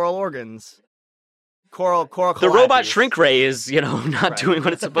covered in coral organs. Coral. The robot shrink ray is, not doing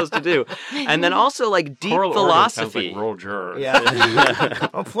what it's supposed to do, and then also like deep coral philosophy. Sounds like roll juror. Yeah,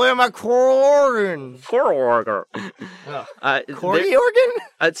 I'm playing my coral organ. Coral organ. Corgi organ?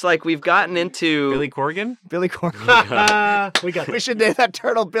 It's like we've gotten into Billy Corgan. Billy Corgan. We got We should name that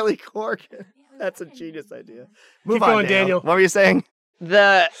turtle Billy Corgan. That's a genius idea. Move Keep on, going, Daniel. What were you saying?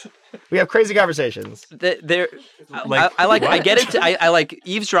 We have crazy conversations. I get into I like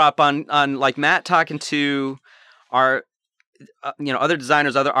eavesdrop on like Matt talking to our other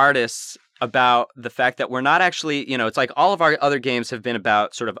designers, other artists about the fact that we're not actually, it's like all of our other games have been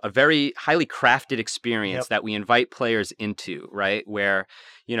about sort of a very highly crafted experience that we invite players into, right? Where,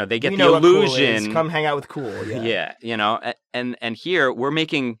 they get the illusion. Cool. Come hang out with Cool. Yeah. And here we're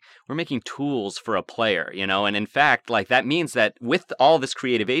making tools for a player, and in fact, like that means that with all this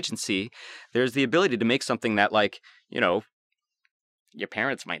creative agency, there's the ability to make something that like, your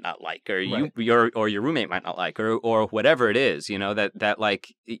parents might not like, or your roommate might not like, or whatever it is, that like,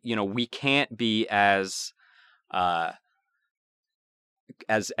 we can't be as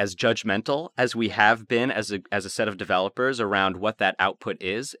judgmental as we have been as a set of developers around what that output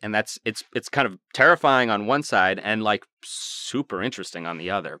is, and it's kind of terrifying on one side and like super interesting on the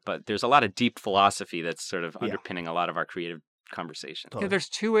other. But there's a lot of deep philosophy that's sort of underpinning a lot of our creative conversation. Yeah, there's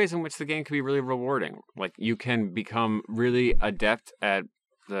two ways in which the game can be really rewarding. Like, you can become really adept at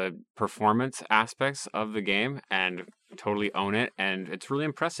the performance aspects of the game and totally own it, and it's really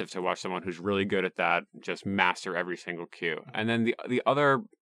impressive to watch someone who's really good at that just master every single cue. And then the other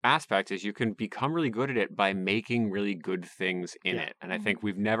aspect is you can become really good at it by making really good things in it. And I think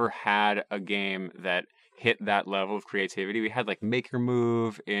we've never had a game that hit that level of creativity. We had like Make Your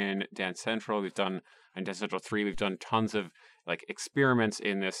Move in Dance Central. In Dance Central 3, we've done tons of like experiments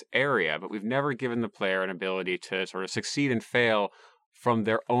in this area, but we've never given the player an ability to sort of succeed and fail from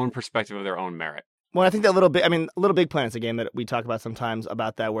their own perspective of their own merit. Well, I think that Little Big Planet's a game that we talk about sometimes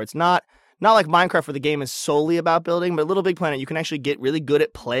about that, where it's not not like Minecraft where the game is solely about building, but Little Big Planet, you can actually get really good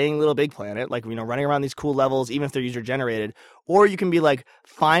at playing Little Big Planet, like, running around these cool levels, even if they're user generated. Or you can be like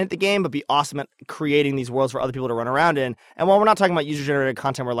fine at the game, but be awesome at creating these worlds for other people to run around in. And while we're not talking about user generated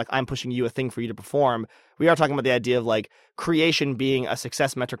content where like I'm pushing you a thing for you to perform, we are talking about the idea of like creation being a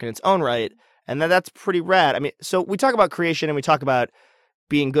success metric in its own right. And that's pretty rad. I mean, so we talk about creation and we talk about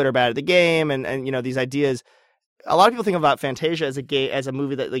being good or bad at the game and these ideas. A lot of people think about Fantasia as a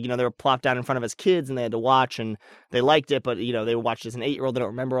movie that like, they were plopped down in front of as kids and they had to watch and they liked it, but they watched it as an 8-year-old. They don't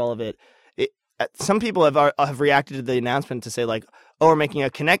remember all of it. Some people have reacted to the announcement to say like, oh, we're making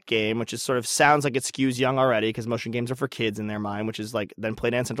a Kinect game, which is sort of sounds like it skews young already because motion games are for kids in their mind, which is like then play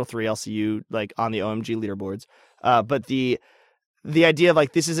Dance Central 3 LCU like on the OMG leaderboards. But the idea of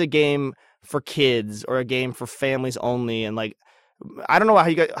like this is a game for kids or a game for families only, and like I don't know how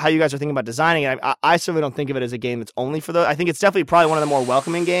you guys are thinking about designing it. I certainly don't think of it as a game that's only for those. I think it's definitely probably one of the more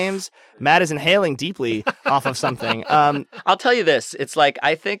welcoming games. Matt is inhaling deeply off of something. I'll tell you this. It's like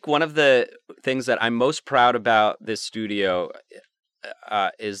I think one of the things that I'm most proud about this studio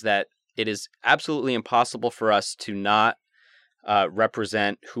is that it is absolutely impossible for us to not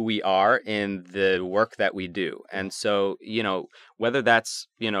represent who we are in the work that we do. And so, whether that's,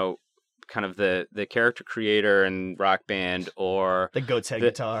 kind of the character creator and Rock Band or the goat's head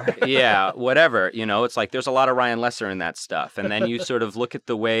guitar. Yeah, whatever. It's like there's a lot of Ryan Lesser in that stuff. And then you sort of look at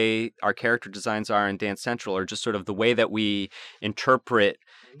the way our character designs are in Dance Central, or just sort of the way that we interpret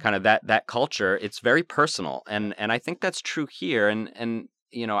kind of that culture. It's very personal. And I think that's true here. And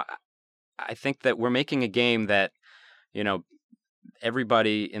I think that we're making a game that,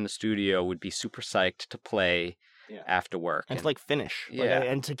 everybody in the studio would be super psyched to play after work. And to like finish. Yeah. Like,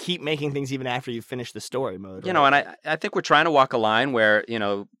 and to keep making things even after you finish the story mode. And I think we're trying to walk a line where,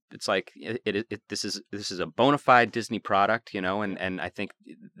 it's like this is a bona fide Disney product, and I think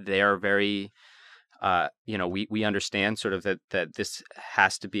they are very we understand sort of that this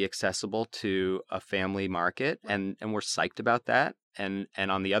has to be accessible to a family market, and we're psyched about that. And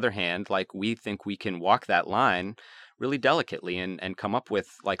on the other hand, like we think we can walk that line really delicately and come up with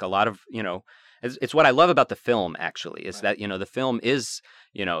like a lot of, it's what I love about the film actually is that, the film is,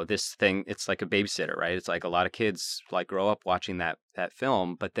 this thing, it's like a babysitter, right? It's like a lot of kids like grow up watching that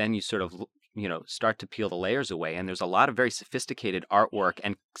film, but then you sort of, start to peel the layers away. And there's a lot of very sophisticated artwork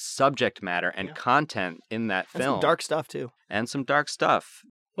and subject matter and content in that film. And some dark stuff too. And some dark stuff.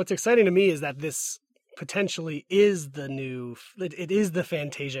 What's exciting to me is that this potentially is it is the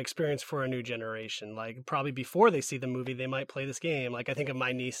Fantasia experience for a new generation. Like probably before they see the movie, they might play this game. Like I think of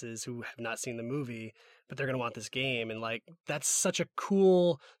my nieces who have not seen the movie, but they're going to want this game. And like, that's such a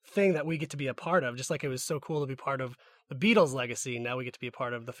cool thing that we get to be a part of. Just like it was so cool to be part of the Beatles legacy. Now we get to be a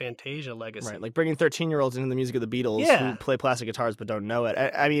part of the Fantasia legacy. Right. Like bringing 13-year-olds into the music of the Beatles who play plastic guitars, but don't know it.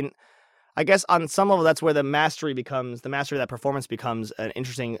 I mean, I guess on some level, that's where the mastery of that performance becomes an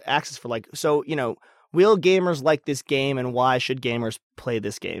interesting axis for like, so, will gamers like this game and why should gamers play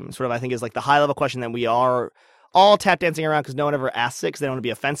this game? Sort of, I think, is like the high level question that we are all tap dancing around because no one ever asks it because they don't want to be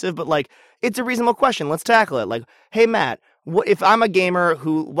offensive. But like, it's a reasonable question. Let's tackle it. Like, hey, Matt, if I'm a gamer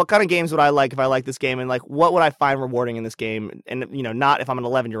what kind of games would I like if I like this game? And like, what would I find rewarding in this game? And, not if I'm an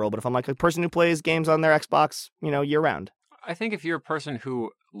 11-year-old, but if I'm like a person who plays games on their Xbox, year round. I think if you're a person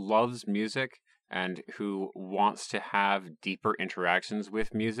who loves music and who wants to have deeper interactions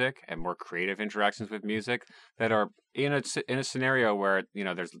with music and more creative interactions with music that are in a scenario where,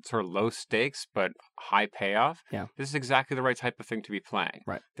 there's sort of low stakes but high payoff, this is exactly the right type of thing to be playing.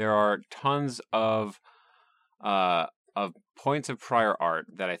 Right. There are tons of points of prior art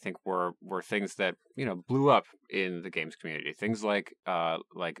that I think were things that, blew up in the games community. Things like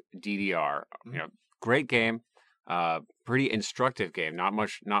DDR, great game. Pretty instructive game. Not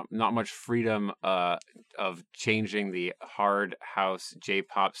much freedom of changing the hard house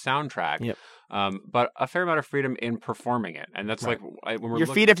J-pop soundtrack. Yep. But a fair amount of freedom in performing it, and that's right. Like when we're your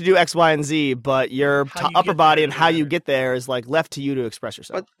feet have to do X, Y, and Z, but your upper body and how you get there is like left to you to express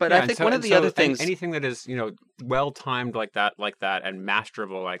yourself. But I think one of the other things, anything that is well timed like that, and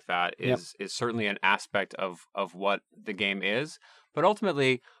masterable like that is certainly an aspect of what the game is. But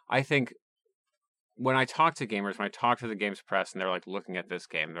ultimately, I think, when I talk to gamers, when I talk to the games press, and they're like looking at this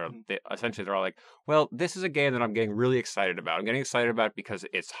game, they're all like, well, this is a game that I'm getting really excited about. I'm getting excited about it because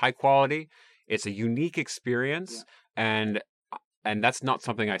it's high quality, it's a unique experience, and that's not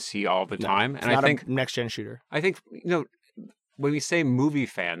something I see all the time. And I think a next gen shooter. I think when we say movie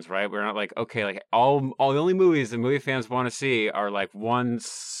fans, right, we're not like, okay, like all the only movies that movie fans want to see are like one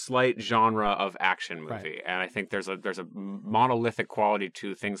slight genre of action movie. Right. And I think there's a monolithic quality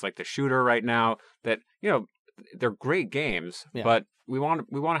to things like the shooter right now that, they're great games, Yeah. but we want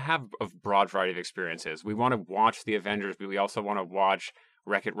to have a broad variety of experiences. We want to watch the Avengers, but we also want to watch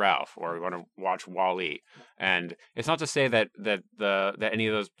Wreck-It Ralph, or we want to watch Wall-E. And it's not to say that any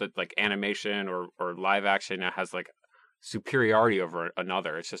of those like animation or live action has like superiority over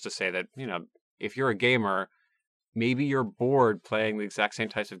another. It's just to say that, if you're a gamer, maybe you're bored playing the exact same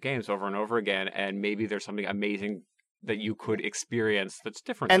types of games over and over again, and maybe there's something amazing that you could experience that's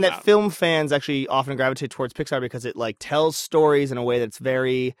different. And than that film fans actually often gravitate towards Pixar because it like tells stories in a way that's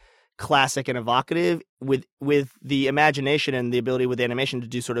very classic and evocative, with the imagination and the ability with animation to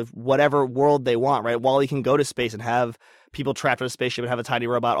do sort of whatever world they want, right? Wall-E can go to space and have people trapped in a spaceship and have a tiny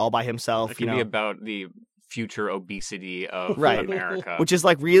robot all by himself. It can be about the future obesity of Right. America, which is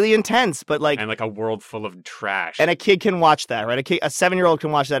like really intense, but like and like a world full of trash. and a kid can watch that, right? A 7-year-old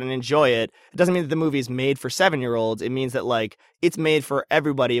can watch that and enjoy it. It doesn't mean that the movie is made for 7-year-olds. It means that like it's made for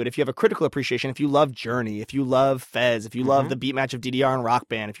everybody. But if you have a critical appreciation, if you love Journey, if you love Fez, if you love the beat match of DDR and Rock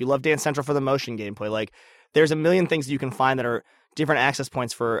Band, if you love Dance Central for the motion gameplay, like there's a million things that you can find that are different access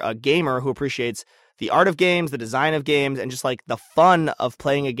points for a gamer who appreciates the art of games, the design of games, and just like the fun of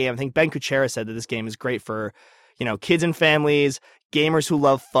playing a game. I think Ben Kuchera said that this game is great for, kids and families, gamers who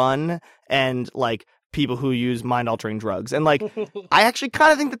love fun, and like people who use mind-altering drugs. And like, I actually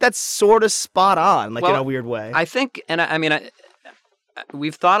kind of think that that's sort of spot on, like in a weird way. I think, and I mean,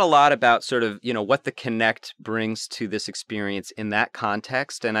 we've thought a lot about sort of, what the Kinect brings to this experience in that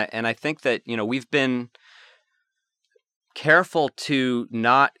context. And I think that, we've been careful to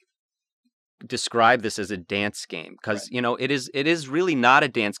not describe this as a dance game, because it is really not a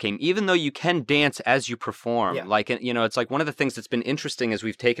dance game, even though you can dance as you perform. Like, it's like one of the things that's been interesting as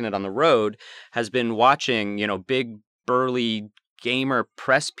we've taken it on the road has been watching big burly gamer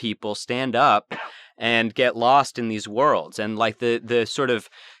press people stand up and get lost in these worlds, and like the sort of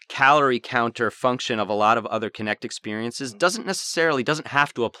calorie counter function of a lot of other Kinect experiences doesn't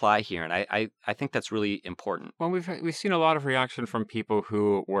have to apply here, and I think that's really important. Well, we've seen a lot of reaction from people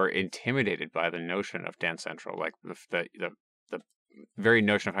who were intimidated by the notion of Dance Central, like the very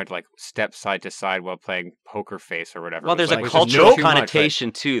notion of how to like step side to side while playing Poker Face or whatever. Well, there's like, a cultural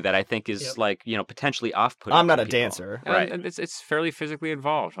connotation too that I think is like potentially off-putting. I'm not a people. dancer, right? And it's fairly physically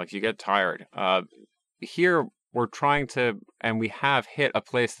involved. Like you get tired. Here we're trying to, and we have hit a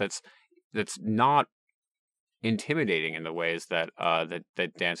place that's not intimidating in the ways that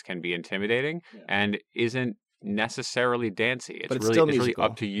that dance can be intimidating, and isn't necessarily dancey. It's really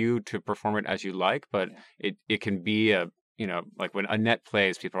up to you to perform it as you like, but it can be a like when Annette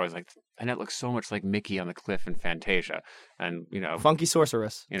plays, people are always like, Annette looks so much like Mickey on the cliff in Fantasia, and Funky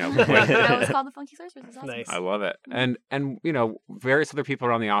Sorceress. That was called the Funky Sorceress. It's awesome. Nice. I love it. And various other people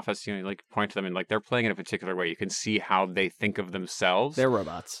around the office, like point to them and like they're playing in a particular way. You can see how they think of themselves. They're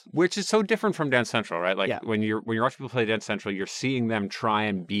robots, which is so different from Dance Central, right? Like when you're watching people play Dance Central, you're seeing them try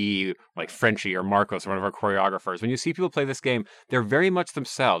and be like Frenchie or Marcos or one of our choreographers. When you see people play this game, they're very much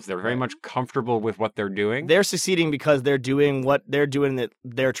themselves. They're very much comfortable with what they're doing. They're succeeding because they're doing what they're doing,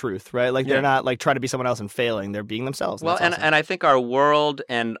 their truth, right? Like they're not like trying to be someone else and failing. They're being themselves. Well, and, awesome. and I think our world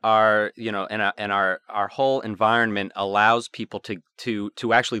and our and our whole environment allows people to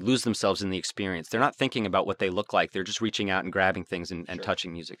actually lose themselves in the experience. They're not thinking about what they look like. They're just reaching out and grabbing things and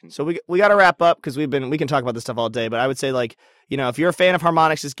touching music. So we got to wrap up because we can talk about this stuff all day. But I would say like if you're a fan of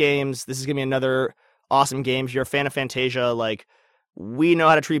Harmonix's games, this is gonna be another awesome game. If you're a fan of Fantasia, like we know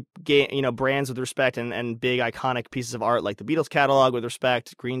how to treat brands with respect and big iconic pieces of art like the Beatles catalog with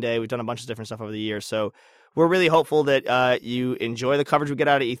respect. Green Day, we've done a bunch of different stuff over the years. So we're really hopeful that you enjoy the coverage we get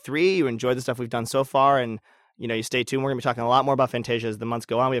out of E3. You enjoy the stuff we've done so far, and you stay tuned. We're gonna be talking a lot more about Fantasia as the months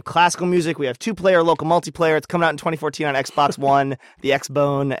go on. We have classical music. We have 2-player local multiplayer. It's coming out in 2014 on Xbox One, the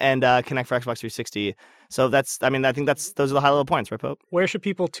Xbone, and Kinect for Xbox 360. So I think those are the high level points, right, Pope? Where should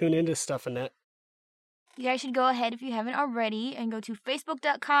people tune into stuff, Annette? You guys should go ahead if you haven't already and go to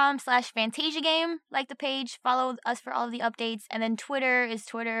facebook.com/FantasiaGame. Like the page, follow us for all of the updates, and then Twitter.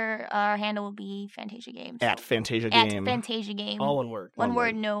 Our handle will be Fantasia Game. So At Fantasia Game. At Fantasia Game. All one word. One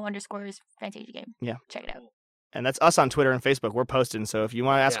word, no underscores. Fantasia Game. Yeah. Check it out. And that's us on Twitter and Facebook. We're posting, so if you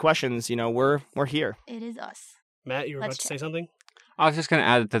want to ask questions, we're here. It is us. Matt, you were about to say something? I was just going to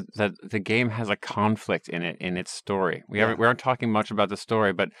add that the game has a conflict in its story. We aren't talking much about the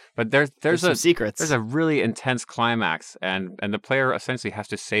story, but there's some secrets. There's a really intense climax, and the player essentially has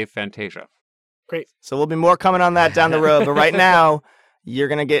to save Fantasia. Great. So there'll be more coming on that down the road. But right now, you're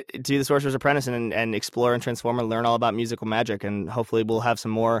going to get to the Sorcerer's Apprentice and explore and transform and learn all about musical magic, and hopefully we'll have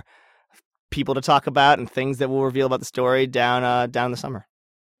some more people to talk about and things that we'll reveal about the story down in the summer.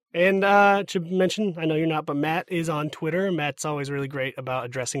 And to mention, I know you're not, but Matt is on Twitter. Matt's always really great about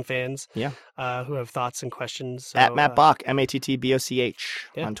addressing fans who have thoughts and questions. So, At Matt Boch,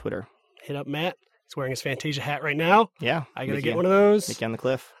 MattBoch on Twitter. Hit up Matt. He's wearing his Fantasia hat right now. Yeah. I got to get one of those. Mickey on the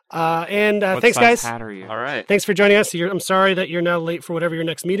cliff. And What thanks, size guys. hat are you? All right. Thanks for joining us. I'm sorry that you're now late for whatever your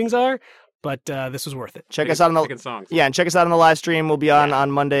next meetings are, but this was worth it. Check us out on the Picking songs. and check us out on the live stream. We'll be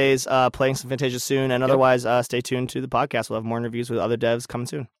on Mondays, playing some Fantasia soon, and otherwise, stay tuned to the podcast. We'll have more interviews with other devs coming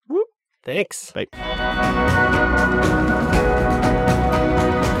soon. Thanks. Bye.